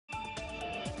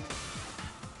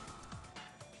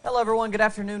Hello everyone, good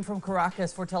afternoon from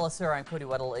Caracas. For Telesur, I'm Cody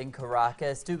Weddle in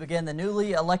Caracas. To begin, the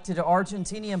newly elected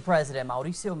Argentinian president,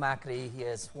 Mauricio Macri, he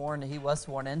was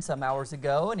sworn in some hours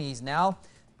ago, and he's now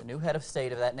the new head of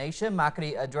state of that nation.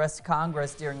 Macri addressed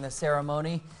Congress during the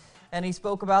ceremony, and he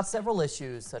spoke about several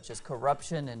issues such as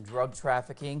corruption and drug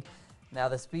trafficking. Now,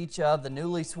 the speech of the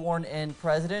newly sworn in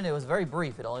president, it was very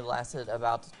brief. It only lasted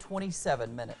about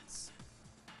 27 minutes.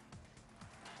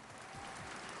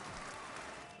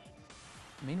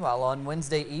 Meanwhile, on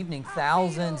Wednesday evening,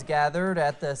 thousands gathered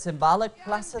at the symbolic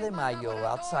Plaza de Mayo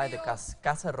outside the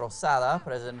Casa Rosada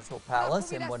presidential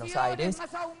palace in Buenos Aires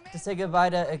to say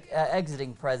goodbye to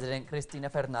exiting President Cristina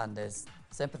Fernandez.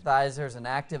 Sympathizers and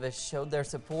activists showed their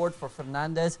support for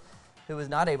Fernandez, who was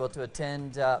not able to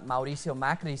attend Mauricio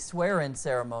Macri's swear-in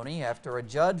ceremony after a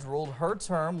judge ruled her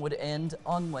term would end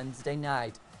on Wednesday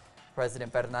night.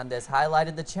 President Fernandez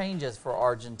highlighted the changes for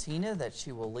Argentina that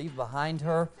she will leave behind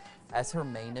her as her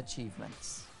main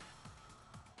achievements.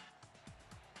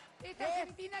 This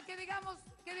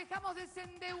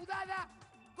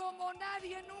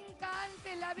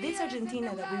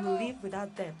Argentina that we will leave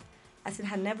without debt, as it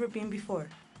had never been before.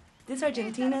 This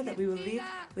Argentina that we will leave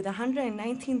with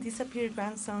 119 disappeared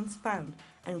grandsons found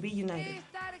and reunited.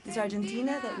 This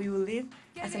Argentina that we will leave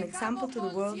as an example to the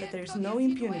world that there is no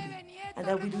impunity and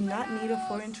that we do not need of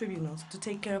foreign tribunals to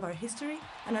take care of our history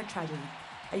and our tragedy,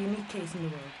 a unique case in the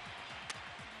world.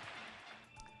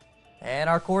 And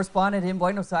our correspondent in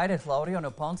Buenos Aires,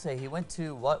 Laureano Ponce, he went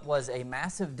to what was a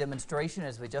massive demonstration,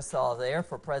 as we just saw there,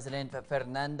 for President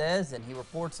Fernandez, and he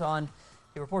reports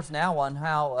now on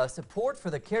how support for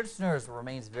the Kirchners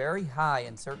remains very high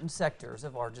in certain sectors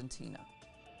of Argentina.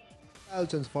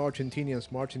 Thousands of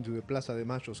Argentinians marching to the Plaza de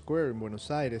Mayo Square in Buenos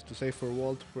Aires to say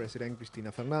farewell to President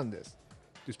Cristina Fernandez.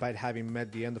 Despite having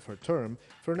met the end of her term,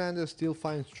 Fernandez still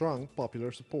finds strong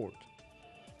popular support.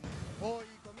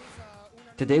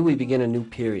 Today we begin a new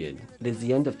period. It is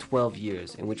the end of 12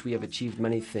 years in which we have achieved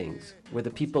many things, where the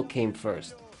people came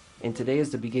first. And today is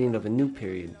the beginning of a new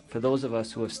period for those of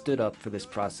us who have stood up for this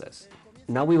process.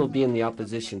 Now we will be in the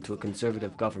opposition to a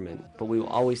conservative government, but we will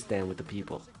always stand with the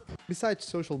people. Besides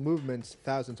social movements,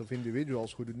 thousands of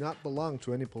individuals who do not belong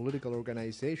to any political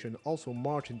organization also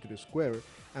march into the square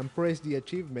and praise the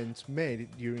achievements made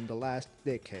during the last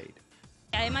decade.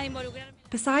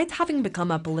 Besides having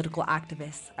become a political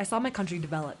activist, I saw my country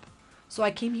develop. So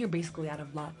I came here basically out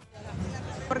of love.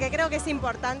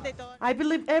 I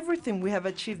believe everything we have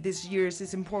achieved these years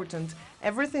is important.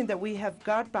 Everything that we have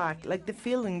got back, like the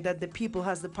feeling that the people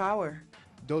has the power.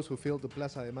 Those who filled the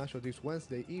Plaza de Mayo this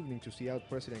Wednesday evening to see out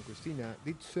President Cristina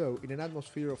did so in an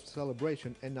atmosphere of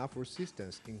celebration and of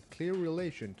resistance in clear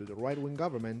relation to the right-wing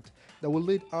government that will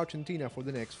lead Argentina for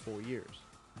the next 4 years.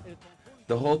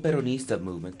 The whole Peronista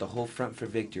movement, the whole Front for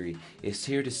Victory, is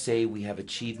here to say we have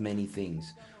achieved many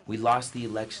things. We lost the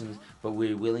elections, but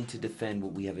we're willing to defend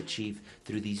what we have achieved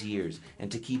through these years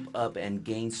and to keep up and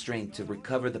gain strength to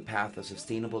recover the path of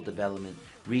sustainable development,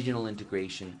 regional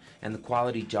integration, and the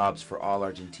quality jobs for all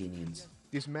Argentinians.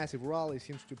 This massive rally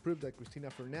seems to prove that Cristina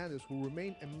Fernandez will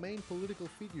remain a main political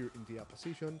figure in the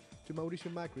opposition to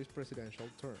Mauricio Macri's presidential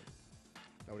term.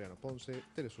 Laureano Ponce,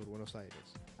 Telesur, Buenos Aires.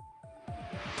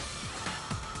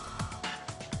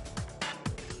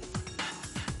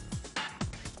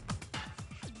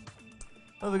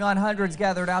 Moving on, hundreds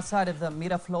gathered outside of the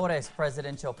Miraflores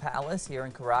presidential palace here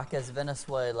in Caracas,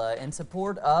 Venezuela, in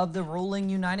support of the ruling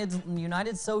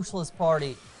United Socialist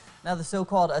Party. Now, the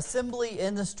so-called Assembly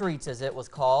in the Streets, as it was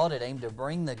called, it aimed to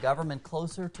bring the government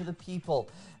closer to the people.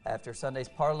 After Sunday's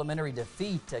parliamentary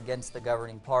defeat against the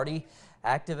governing party,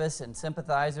 activists and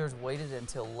sympathizers waited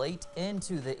until late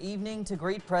into the evening to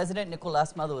greet President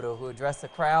Nicolás Maduro, who addressed the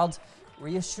crowds,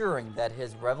 reassuring that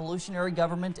his revolutionary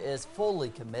government is fully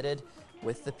committed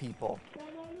with the people.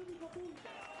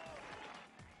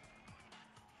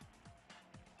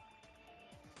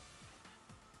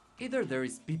 Either there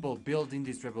is people building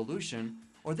this revolution,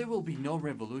 or there will be no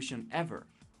revolution ever.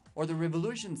 Or the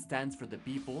revolution stands for the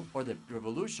people, or the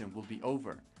revolution will be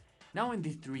over. Now in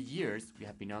these 3 years, we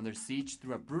have been under siege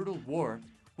through a brutal war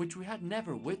which we had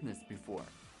never witnessed before,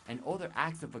 and other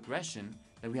acts of aggression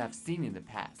that we have seen in the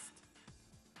past.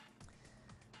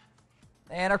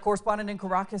 And our correspondent in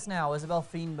Caracas now, Isabel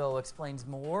Finbo, explains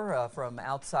more from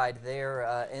outside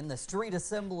there in the street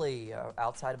assembly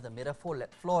outside of the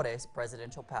Miraflores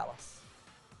presidential palace.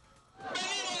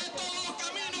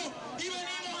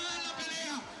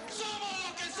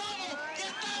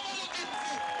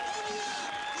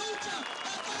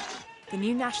 The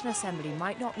new National Assembly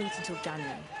might not meet until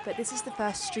January, but this is the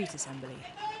first street assembly.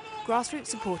 Grassroots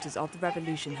supporters of the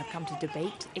revolution have come to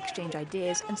debate, exchange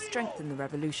ideas and strengthen the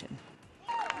revolution.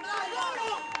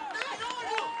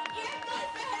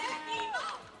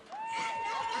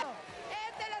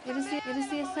 It is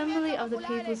the assembly of the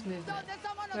people's movement,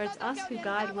 where it's us who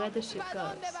guide where the ship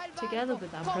goes, together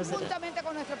with our president.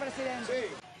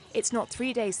 It's not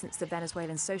 3 days since the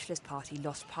Venezuelan Socialist Party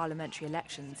lost parliamentary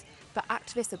elections, but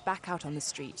activists are back out on the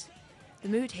street. The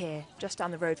mood here, just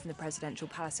down the road from the presidential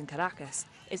palace in Caracas,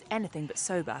 is anything but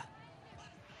sober.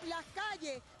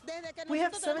 We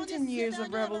have 17 years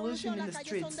of revolution in the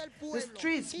streets. The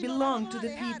streets belong to the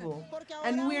people,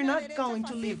 and we're not going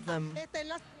to leave them.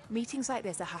 Meetings like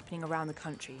this are happening around the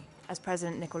country, as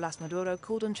President Nicolás Maduro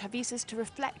called on Chavistas to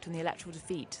reflect on the electoral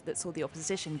defeat that saw the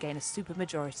opposition gain a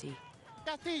supermajority.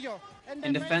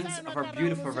 In defense of our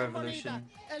beautiful revolution,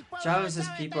 Chavez's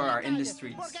people are in the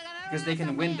streets because they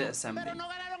can win the assembly.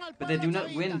 But they do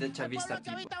not win the Chavista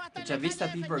people. The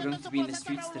Chavista people are going to be in the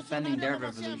streets defending their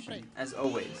revolution, as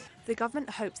always. The government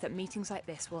hopes that meetings like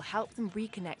this will help them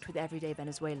reconnect with everyday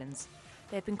Venezuelans.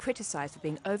 They have been criticised for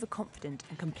being overconfident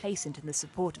and complacent in the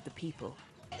support of the people.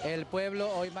 The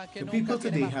people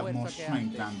today have more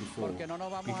strength than before,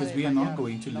 because we are not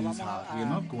going to lose heart, we are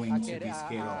not going to be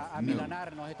scared off. No,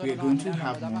 we are going to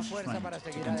have more strength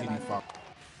to continue forward.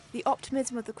 The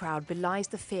optimism of the crowd belies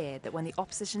the fear that when the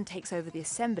opposition takes over the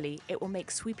assembly, it will make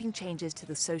sweeping changes to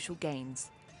the social gains.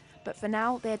 But for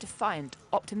now, they are defiant,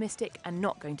 optimistic, and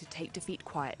not going to take defeat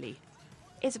quietly.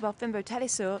 Isabel Fimbo,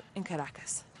 Telesur in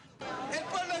Caracas.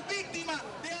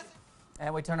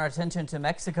 And we turn our attention to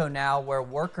Mexico now, where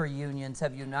worker unions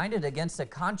have united against a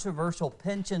controversial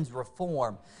pensions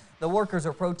reform. The workers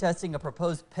are protesting a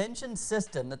proposed pension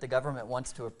system that the government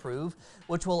wants to approve,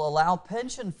 which will allow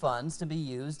pension funds to be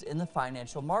used in the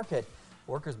financial market.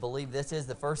 Workers believe this is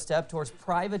the first step towards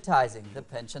privatizing the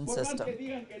pension system.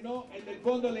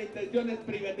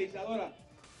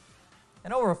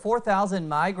 And over 4,000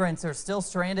 migrants are still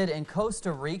stranded in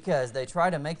Costa Rica as they try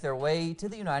to make their way to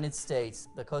the United States.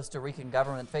 The Costa Rican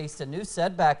government faced a new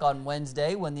setback on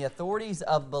Wednesday when the authorities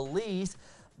of Belize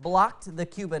blocked the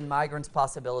Cuban migrants'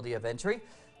 possibility of entry.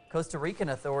 Costa Rican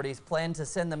authorities plan to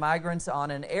send the migrants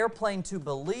on an airplane to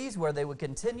Belize, where they would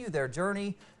continue their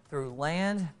journey through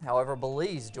land. However,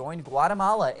 Belize joined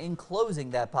Guatemala in closing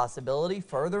that possibility,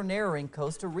 further narrowing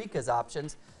Costa Rica's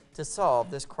options to solve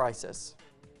this crisis.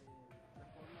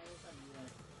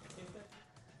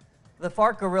 The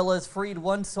FARC guerrillas freed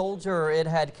one soldier it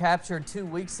had captured 2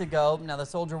 weeks ago. Now, the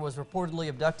soldier was reportedly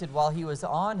abducted while he was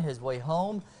on his way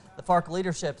home. The FARC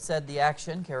leadership said the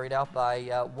action, carried out by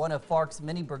one of FARC's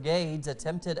many brigades,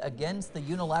 attempted against the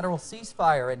unilateral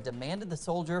ceasefire and demanded the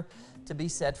soldier to be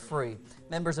set free.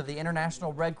 Members of the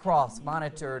International Red Cross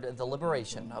monitored the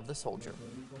liberation of the soldier.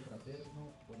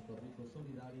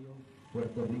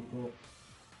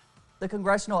 The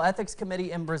Congressional Ethics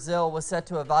Committee in Brazil was set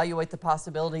to evaluate the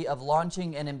possibility of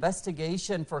launching an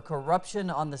investigation for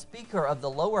corruption on the Speaker of the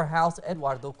lower house,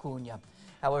 Eduardo Cunha.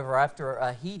 However, after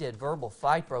a heated verbal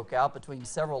fight broke out between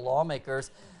several lawmakers,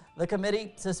 the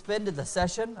committee suspended the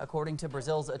session. According to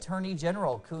Brazil's Attorney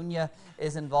General, Cunha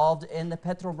is involved in the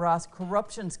Petrobras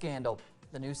corruption scandal.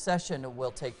 The new session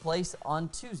will take place on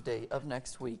Tuesday of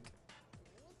next week.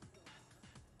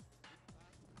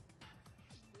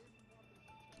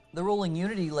 The ruling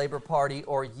Unity Labor Party,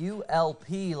 or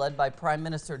ULP, led by Prime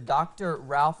Minister Dr.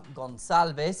 Ralph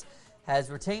Gonçalves, has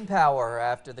retained power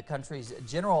after the country's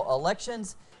general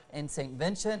elections in St.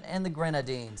 Vincent and the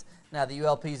Grenadines. Now, the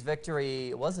ULP's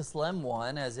victory was a slim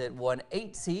one, as it won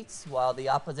 8 seats, while the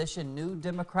opposition New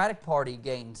Democratic Party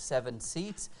gained 7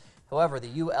 seats. However, the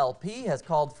ULP has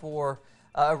called for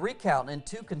a recount in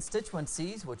 2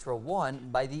 constituencies, which were won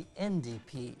by the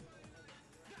NDP.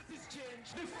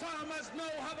 The farmers now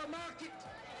have a market.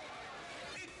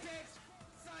 It takes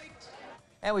sight.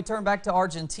 And we turn back to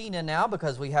Argentina now,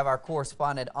 because we have our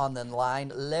correspondent on the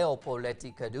line, Leo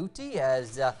Poletti Caduti,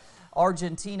 as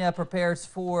Argentina prepares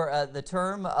for the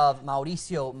term of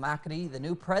Mauricio Macri, the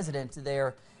new president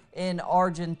there in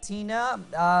Argentina.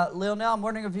 Leonel, I'm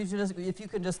wondering if you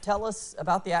can just tell us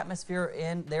about the atmosphere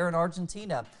there in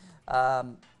Argentina.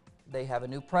 They have a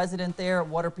new president there.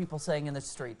 What are people saying in the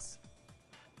streets?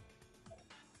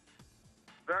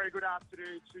 Very good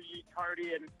afternoon to you,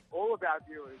 Cody, and all of our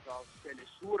viewers of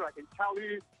Telesur. I can tell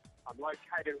you I'm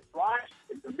located right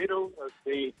in the middle of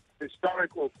the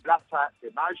historical Plaza de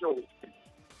Mayo, which is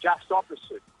just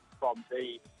opposite from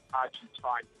the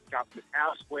Argentine government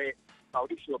house, where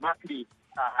Mauricio Macri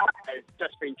has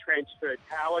just been transferred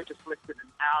power just less than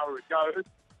an hour ago.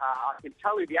 I can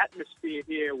tell you the atmosphere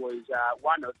here was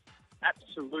one of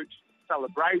absolute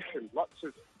celebration.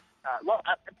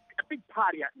 A big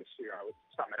party atmosphere, I would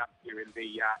sum it up here in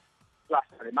the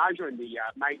Plaza de Mayo, in the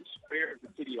main square of the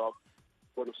city of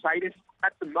Buenos Aires.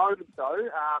 At the moment, though,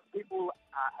 people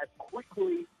have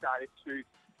quickly started to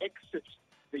exit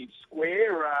the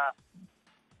square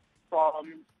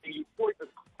from the point of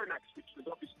climax, which was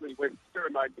obviously when the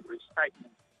ceremony was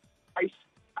taking place.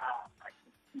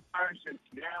 Comparison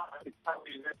to now, I can tell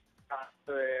you that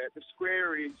the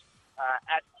square is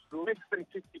at less than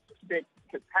 50%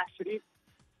 capacity.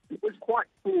 It was quite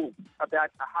full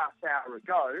about a half hour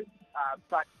ago,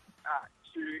 but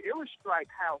to illustrate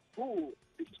how full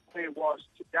the square was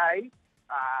today,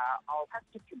 I'll have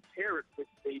to compare it with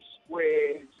the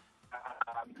squares,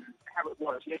 how it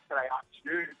was yesterday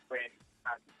afternoon when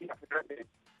I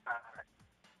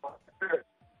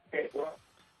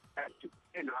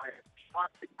tried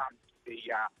to come to the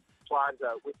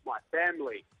plaza with my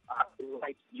family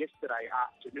late yesterday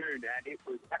afternoon, and it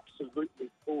was absolutely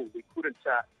full. We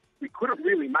couldn't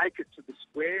really make it to the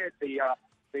square. The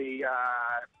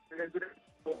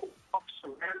residential box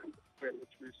surrounding the square,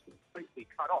 which was completely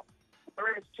cut off.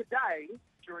 Whereas today,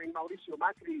 during Mauricio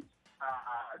Macri's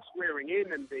swearing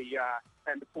in and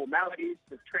the formalities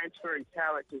of transferring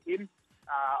power to him,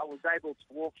 I was able to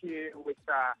walk here with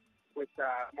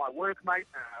my workmate,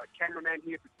 cameraman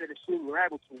here for Venezuela. We were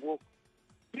able to walk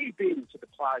deep into the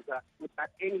plaza without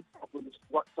any problems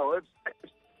whatsoever. That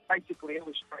just basically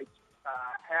illustrates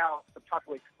how the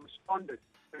public responded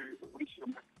to Mauricio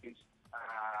Macri's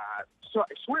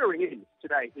swearing in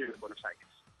today here in Buenos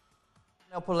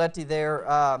Aires. Poletti there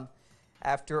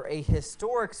after a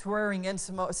historic swearing-in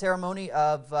ceremony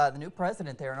of the new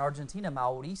president there in Argentina,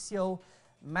 Mauricio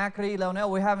Macri. Leonel,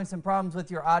 we're having some problems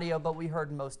with your audio, but we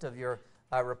heard most of your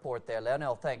report there.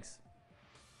 Leonel, thanks.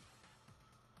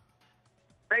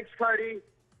 Thanks, Cody.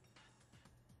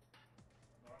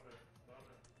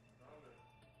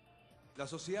 La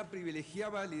sociedad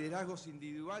privilegiaba liderazgos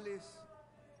individuales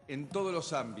en todos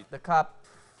los ámbitos.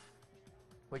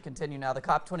 We continue now. The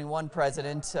COP21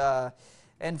 president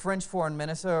and French Foreign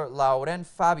Minister Laurent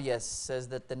Fabius says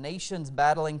that the nations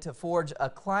battling to forge a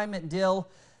climate deal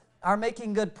are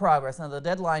making good progress. Now, the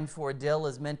deadline for a deal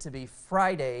is meant to be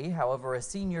Friday. However, a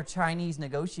senior Chinese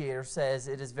negotiator says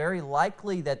it is very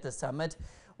likely that the summit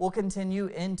will continue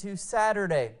into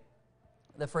Saturday.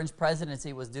 The French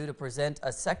presidency was due to present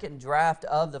a second draft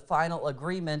of the final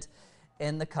agreement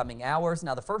in the coming hours.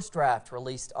 Now, the first draft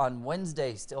released on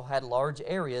Wednesday still had large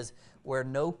areas where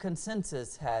no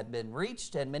consensus had been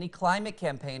reached, and many climate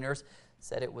campaigners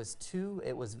said it was too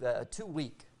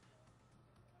weak.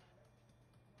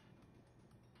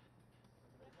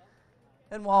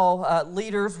 And while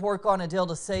leaders work on a deal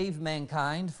to save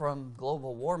mankind from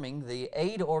global warming, the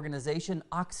aid organization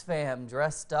Oxfam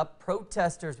dressed up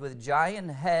protesters with giant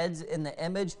heads in the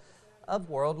image of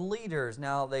world leaders.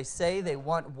 Now, they say they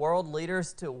want world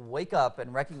leaders to wake up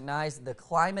and recognize the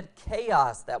climate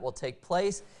chaos that will take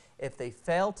place if they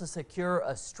fail to secure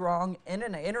a strong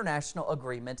international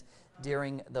agreement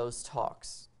during those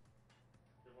talks.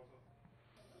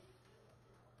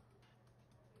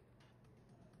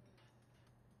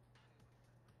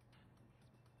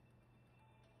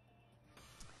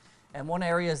 And one of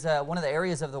the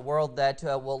areas of the world that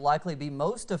will likely be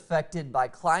most affected by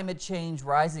climate change,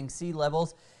 rising sea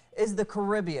levels, is the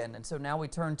Caribbean. And so now we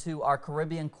turn to our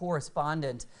Caribbean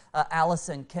correspondent,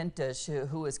 Allison Kentish,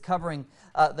 who is covering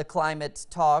the climate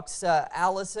talks.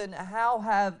 Allison, how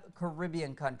have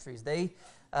Caribbean countries, they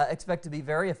expect to be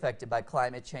very affected by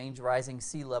climate change, rising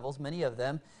sea levels, many of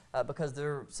them, because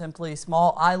they're simply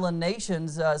small island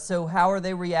nations. So how are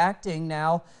they reacting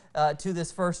now to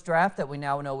this first draft that we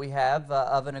now know we have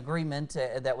of an agreement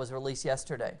that was released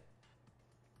yesterday?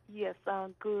 Yes,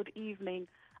 good evening.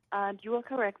 And you are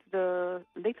correct. The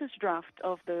latest draft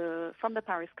from the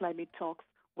Paris climate talks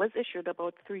was issued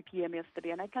about 3 p.m.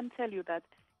 yesterday, and I can tell you that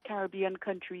Caribbean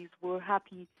countries were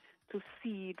happy to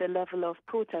see the level of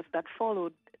protest that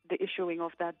followed the issuing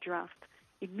of that draft.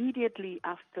 Immediately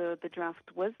after the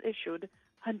draft was issued,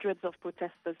 hundreds of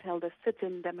protesters held a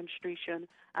sit-in demonstration,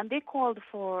 and they called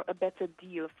for a better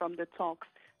deal from the talks.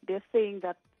 They're saying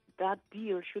that that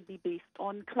deal should be based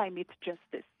on climate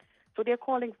justice. So they're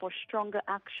calling for stronger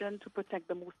action to protect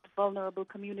the most vulnerable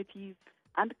communities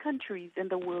and countries in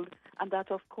the world, and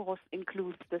that, of course,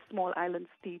 includes the small island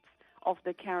states of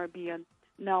the Caribbean.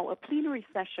 Now, a plenary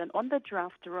session on the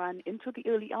draft ran into the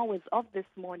early hours of this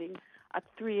morning. At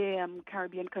 3 a.m.,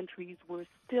 Caribbean countries were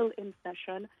still in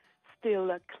session, still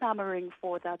clamoring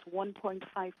for that 1.5%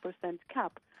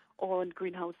 cap on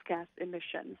greenhouse gas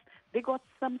emissions. They got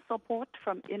some support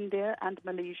from India and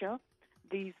Malaysia.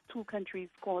 These two countries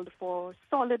called for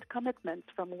solid commitments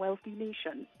from wealthy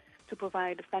nations to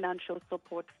provide financial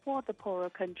support for the poorer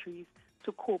countries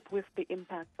to cope with the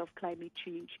impacts of climate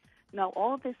change. Now,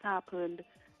 all this happened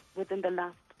within the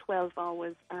last 12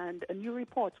 hours, and a new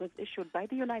report was issued by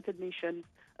the United Nations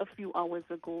a few hours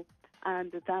ago,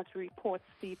 and that report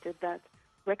stated that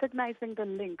recognizing the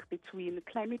link between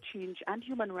climate change and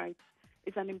human rights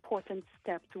is an important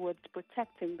step towards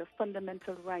protecting the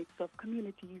fundamental rights of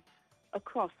communities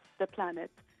across the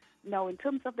planet. Now, in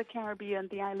terms of the Caribbean,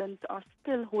 the islands are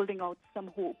still holding out some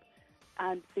hope,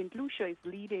 and St. Lucia is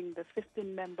leading the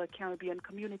 15-member Caribbean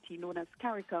community known as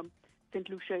CARICOM. St.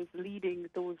 Lucia is leading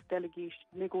those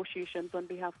negotiations on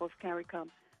behalf of CARICOM,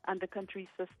 and the country's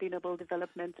Sustainable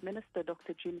Development Minister,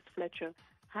 Dr. James Fletcher,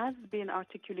 has been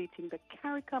articulating the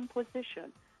CARICOM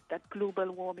position that global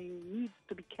warming needs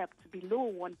to be kept below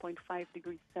 1.5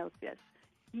 degrees Celsius.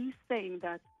 He's saying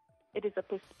that it is a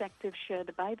perspective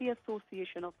shared by the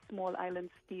Association of Small Island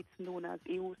States known as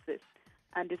AOSIS,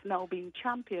 and is now being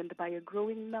championed by a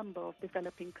growing number of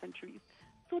developing countries.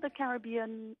 So the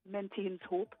Caribbean maintains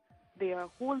hope. They are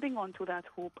holding on to that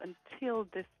hope until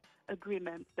this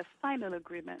agreement, the final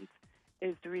agreement,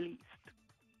 is released.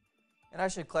 And I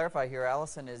should clarify here,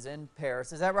 Allison is in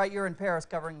Paris. Is that right? You're in Paris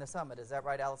covering the summit. Is that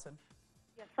right, Allison?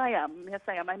 Yes, I am. Yes,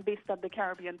 I am. I'm based at the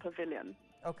Caribbean Pavilion.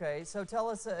 Okay, so tell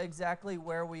us exactly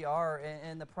where we are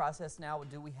in the process now.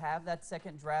 Do we have that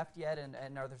second draft yet,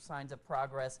 and are there signs of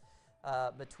progress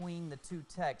between the two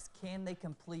texts? Can they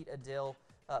complete a deal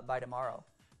by tomorrow?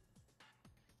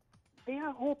 They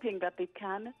are hoping that they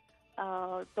can.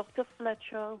 Dr.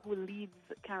 Fletcher, who leads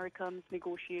CARICOM's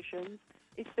negotiations,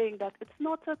 is saying that it's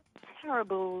not a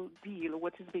terrible deal,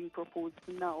 what is being proposed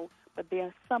now, but there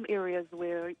are some areas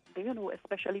where,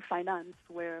 especially finance,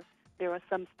 where there are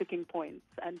some sticking points,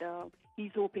 and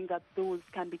he's hoping that those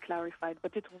can be clarified.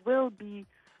 But it will be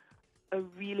a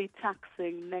really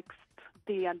taxing next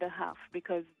day and a half,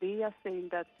 because they are saying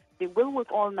that they will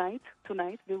work all night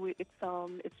tonight.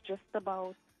 It's just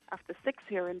about after 6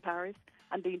 here in Paris,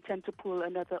 and they intend to pull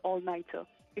another all-nighter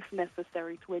if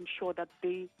necessary to ensure that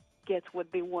they get what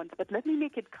they want. But let me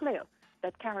make it clear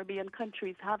that Caribbean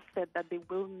countries have said that they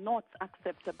will not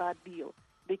accept a bad deal.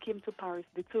 They came to Paris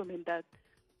determined that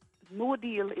no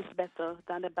deal is better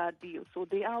than a bad deal. So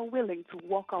they are willing to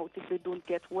walk out if they don't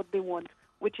get what they want,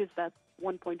 which is that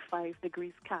 1.5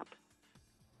 degrees cap.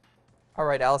 All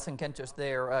right, Allison Kentis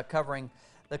there covering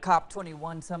the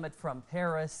COP21 summit from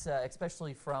Paris,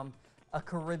 especially from a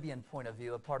Caribbean point of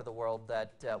view, a part of the world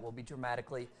that will be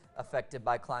dramatically affected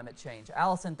by climate change.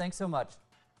 Allison, thanks so much.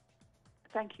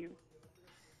 Thank you.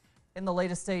 In the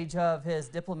latest stage of his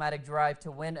diplomatic drive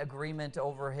to win agreement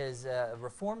over his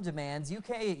reform demands,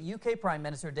 UK Prime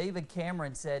Minister David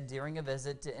Cameron said during a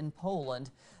visit in Poland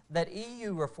that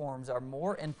EU reforms are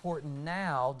more important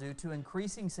now due to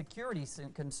increasing security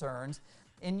concerns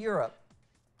in Europe.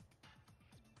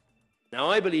 Now,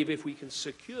 I believe if we can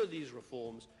secure these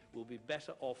reforms, we'll be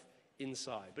better off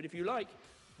inside. But if you like,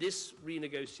 this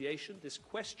renegotiation, this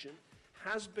question,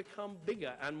 has become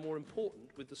bigger and more important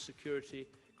with the security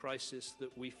crisis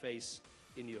that we face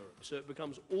in Europe. So it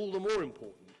becomes all the more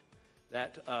important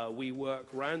that we work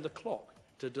round the clock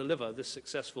to deliver this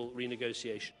successful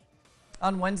renegotiation.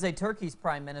 On Wednesday, Turkey's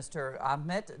Prime Minister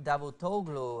Ahmet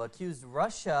Davutoglu accused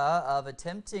Russia of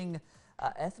attempting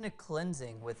ethnic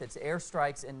cleansing with its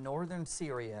airstrikes in northern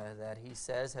Syria that he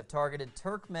says have targeted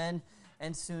Turkmen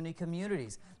and Sunni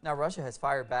communities. Now, Russia has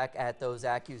fired back at those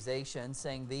accusations,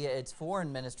 saying via its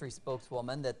foreign ministry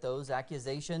spokeswoman that those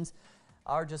accusations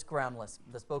are just groundless.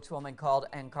 The spokeswoman called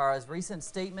Ankara's recent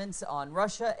statements on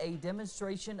Russia a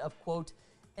demonstration of, quote,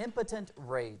 impotent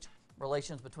rage.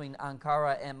 Relations between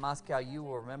Ankara and Moscow, you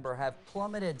will remember, have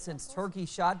plummeted since Turkey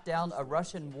shot down a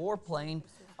Russian warplane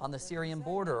on the Syrian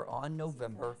border on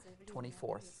November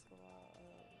 24th.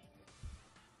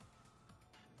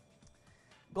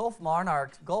 Gulf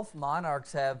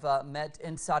monarchs have met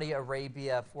in Saudi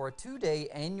Arabia for a two-day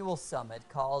annual summit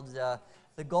called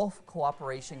the Gulf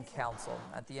Cooperation Council.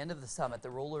 At the end of the summit,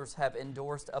 the rulers have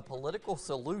endorsed a political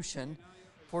solution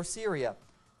for Syria.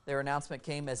 Their announcement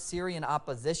came as Syrian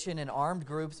opposition and armed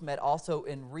groups met also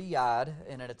in Riyadh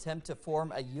in an attempt to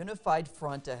form a unified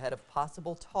front ahead of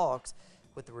possible talks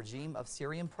with the regime of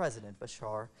Syrian President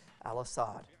Bashar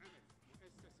al-Assad.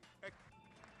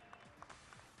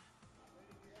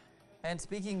 And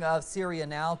speaking of Syria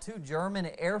now, 2 German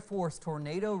Air Force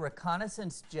Tornado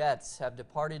reconnaissance jets have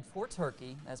departed for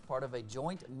Turkey as part of a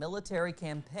joint military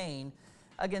campaign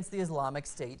against the Islamic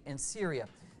State in Syria.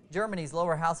 Germany's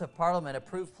lower house of parliament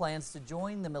approved plans to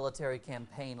join the military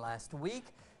campaign last week.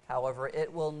 However,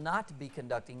 it will not be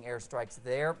conducting airstrikes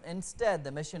there. Instead,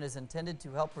 the mission is intended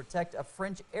to help protect a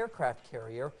French aircraft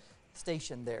carrier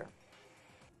stationed there.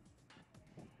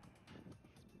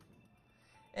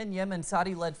 In Yemen,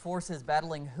 Saudi-led forces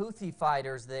battling Houthi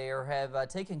fighters there have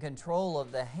taken control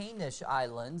of the Hanish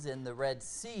Islands in the Red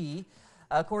Sea.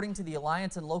 According to the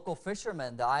alliance and local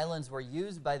fishermen, the islands were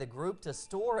used by the group to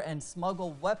store and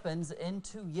smuggle weapons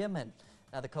into Yemen.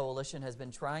 Now, the coalition has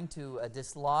been trying to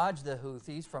dislodge the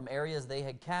Houthis from areas they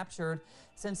had captured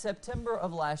since September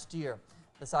of last year.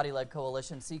 The Saudi-led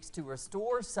coalition seeks to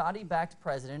restore Saudi-backed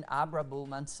President Abu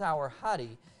Mansour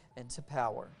Hadi into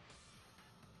power.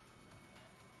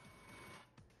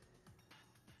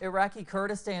 Iraqi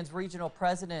Kurdistan's regional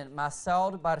president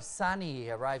Masoud Barzani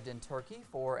arrived in Turkey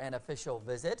for an official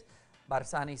visit.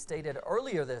 Barzani stated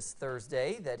earlier this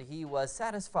Thursday that he was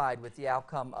satisfied with the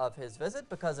outcome of his visit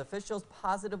because officials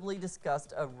positively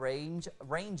discussed a range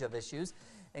of issues,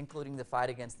 including the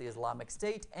fight against the Islamic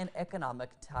State and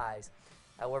economic ties.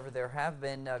 However, there have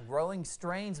been growing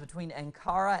strains between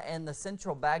Ankara and the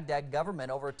central Baghdad government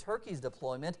over Turkey's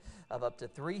deployment of up to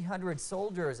 300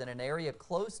 soldiers in an area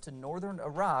close to northern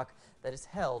Iraq that is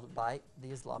held by the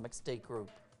Islamic State group.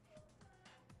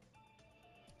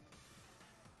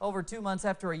 Over 2 months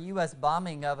after a U.S.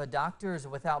 bombing of a Doctors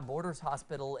Without Borders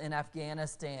hospital in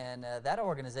Afghanistan, that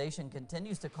organization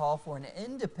continues to call for an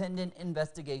independent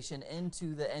investigation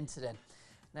into the incident.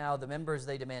 Now, the members,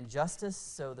 they demand justice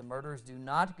so the murders do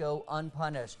not go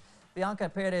unpunished. Bianca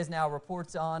Perez now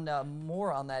reports on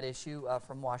more on that issue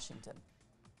from Washington.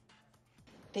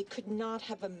 They could not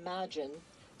have imagined.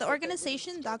 The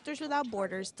organization Doctors Without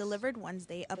Borders delivered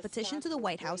Wednesday a petition to the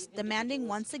White House demanding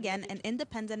once again an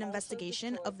independent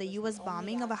investigation of the U.S.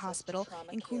 bombing of a hospital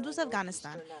in Kunduz,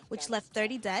 Afghanistan, which left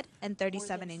 30 dead and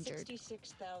 37 injured.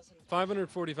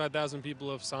 545,000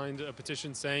 people have signed a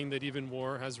petition saying that even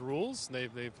war has rules.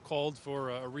 They've called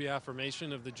for a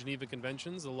reaffirmation of the Geneva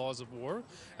Conventions, the laws of war,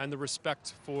 and the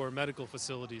respect for medical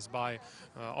facilities by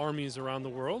armies around the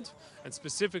world, and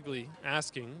specifically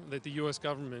asking that the U.S.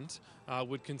 government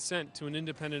would consent to an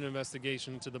independent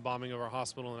investigation into the bombing of our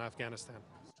hospital in Afghanistan.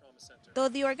 Though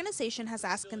the organization has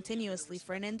asked continuously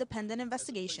for an independent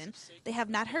investigation, they have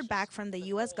not heard back from the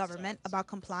U.S. government about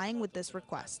complying with this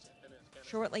request.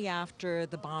 Shortly after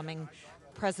the bombing,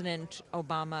 President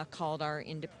Obama called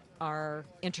our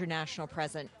international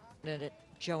president,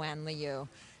 Joanne Liu,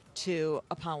 to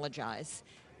apologize.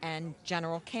 And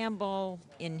General Campbell,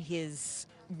 in his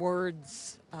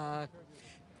words,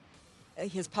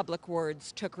 his public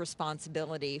words, took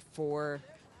responsibility for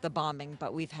the bombing,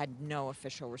 but we've had no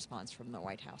official response from the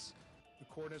White House. The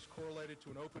court has correlated to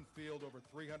an open field over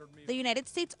 300 meters. The United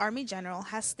States Army General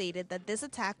has stated that this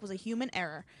attack was a human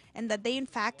error and that they in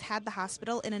fact had the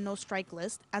hospital in a no-strike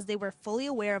list as they were fully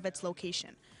aware of its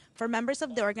location. For members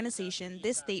of the organization,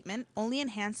 this statement only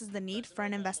enhances the need for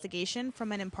an investigation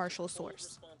from an impartial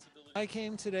source. I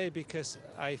came today because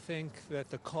I think that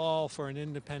the call for an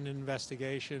independent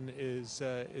investigation is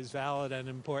valid and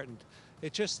important.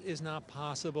 It just is not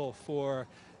possible for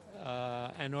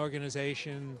an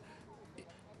organization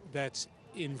that's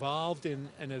involved in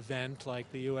an event like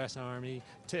the U.S. Army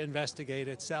to investigate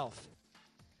itself.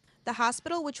 The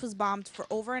hospital, which was bombed for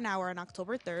over an hour on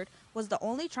October 3rd, was the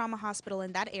only trauma hospital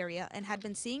in that area and had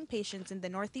been seeing patients in the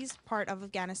northeast part of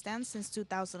Afghanistan since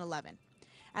 2011.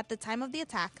 At the time of the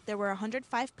attack, there were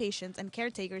 105 patients and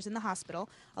caretakers in the hospital,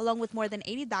 along with more than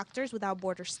 80 Doctors Without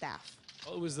Borders staff.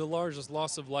 Well, it was the largest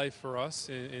loss of life for us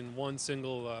in one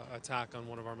single attack on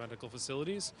one of our medical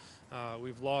facilities.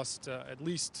 We've lost at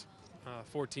least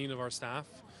 14 of our staff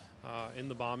in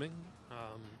the bombing.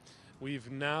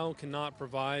 We've now cannot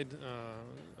provide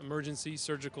emergency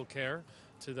surgical care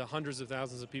to the hundreds of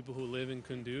thousands of people who live in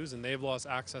Kunduz, and they've lost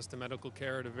access to medical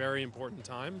care at a very important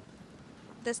time.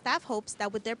 The staff hopes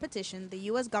that with their petition, the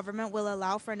U.S. government will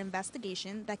allow for an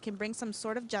investigation that can bring some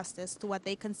sort of justice to what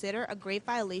they consider a grave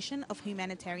violation of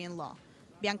humanitarian law.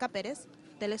 Bianca Perez,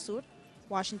 Telesur,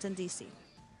 Washington, D.C.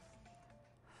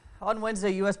 On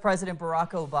Wednesday, U.S. President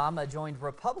Barack Obama joined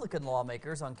Republican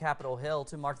lawmakers on Capitol Hill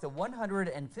to mark the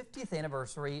 150th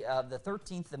anniversary of the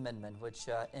 13th Amendment, which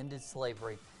ended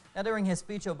slavery. Now, during his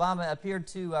speech, Obama appeared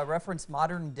to reference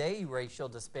modern-day racial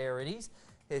disparities.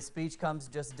 His speech comes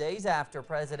just days after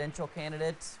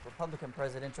Republican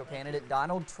presidential candidate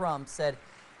Donald Trump said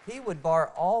he would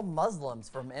bar all Muslims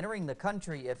from entering the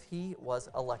country if he was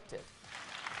elected.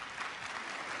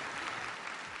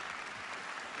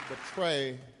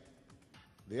 Betray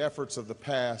the efforts of the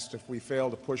past if we fail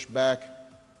to push back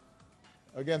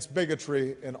against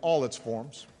bigotry in all its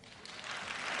forms.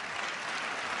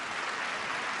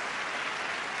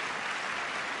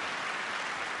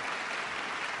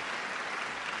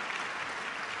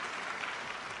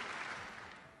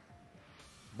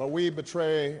 But we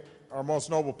betray our most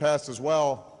noble past as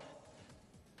well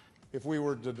if we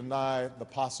were to deny the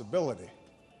possibility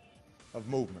of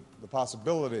movement, the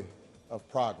possibility of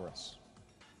progress.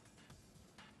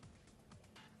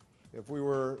 If we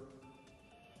were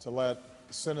to let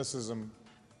cynicism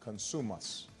consume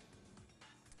us.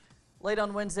 Late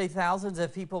on Wednesday, thousands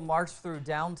of people marched through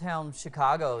downtown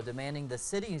Chicago, demanding the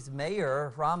city's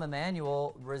mayor, Rahm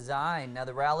Emanuel, resign. Now,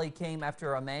 the rally came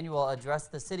after Emanuel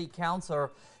addressed the city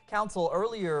council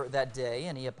earlier that day,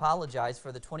 and he apologized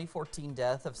for the 2014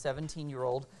 death of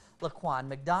 17-year-old Laquan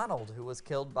McDonald, who was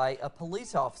killed by a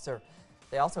police officer.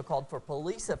 They also called for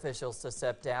police officials to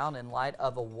step down in light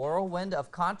of a whirlwind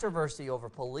of controversy over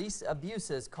police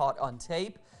abuses caught on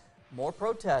tape. More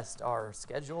protests are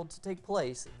scheduled to take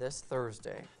place this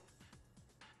Thursday.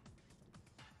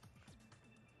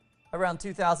 Around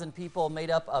 2,000 people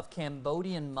made up of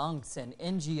Cambodian monks and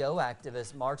NGO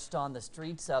activists marched on the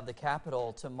streets of the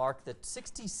capital to mark the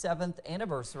 67th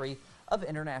anniversary of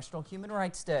International Human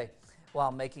Rights Day.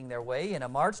 While making their way in a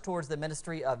march towards the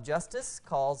Ministry of Justice,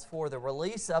 calls for the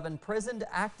release of imprisoned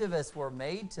activists were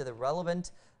made to the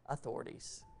relevant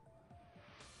authorities.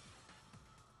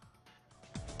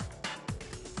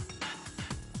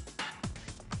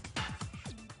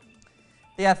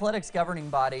 The athletics governing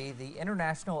body, the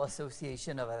International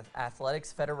Association of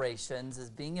Athletics Federations, is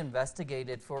being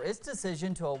investigated for its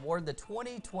decision to award the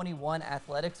 2021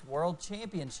 Athletics World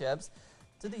Championships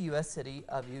to the U.S. city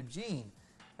of Eugene.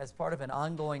 As part of an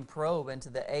ongoing probe into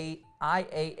the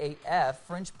IAAF,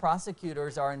 French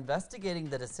prosecutors are investigating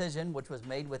the decision, which was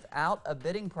made without a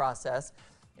bidding process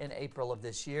in April of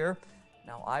this year.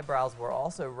 Now, eyebrows were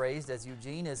also raised as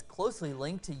Eugene is closely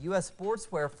linked to U.S.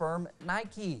 sportswear firm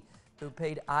Nike, who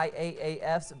paid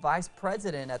IAAF's vice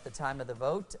president at the time of the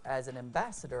vote as an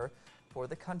ambassador for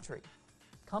the company,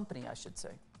 I should say.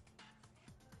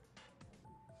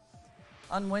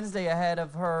 On Wednesday, ahead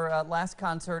of her last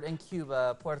concert in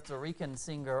Cuba, Puerto Rican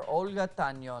singer Olga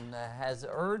Tañón has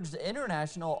urged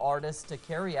international artists to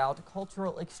carry out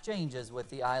cultural exchanges with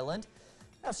the island.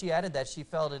 Now, she added that she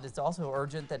felt it is also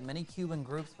urgent that many Cuban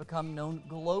groups become known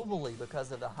globally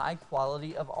because of the high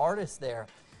quality of artists there.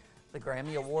 The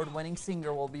Grammy Award-winning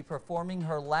singer will be performing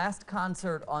her last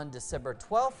concert on December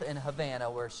 12th in Havana,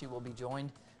 where she will be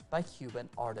joined by Cuban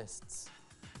artists.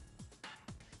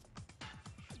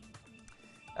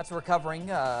 That's recovering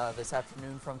this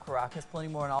afternoon from Caracas. Plenty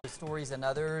more on all the stories and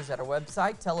others at our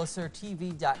website,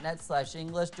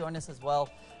 telesurtv.net/English. Join us as well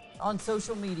on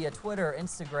social media, Twitter,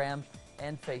 Instagram,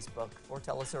 and Facebook for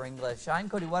Telesur English. I'm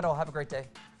Cody Weddle. Have a great day.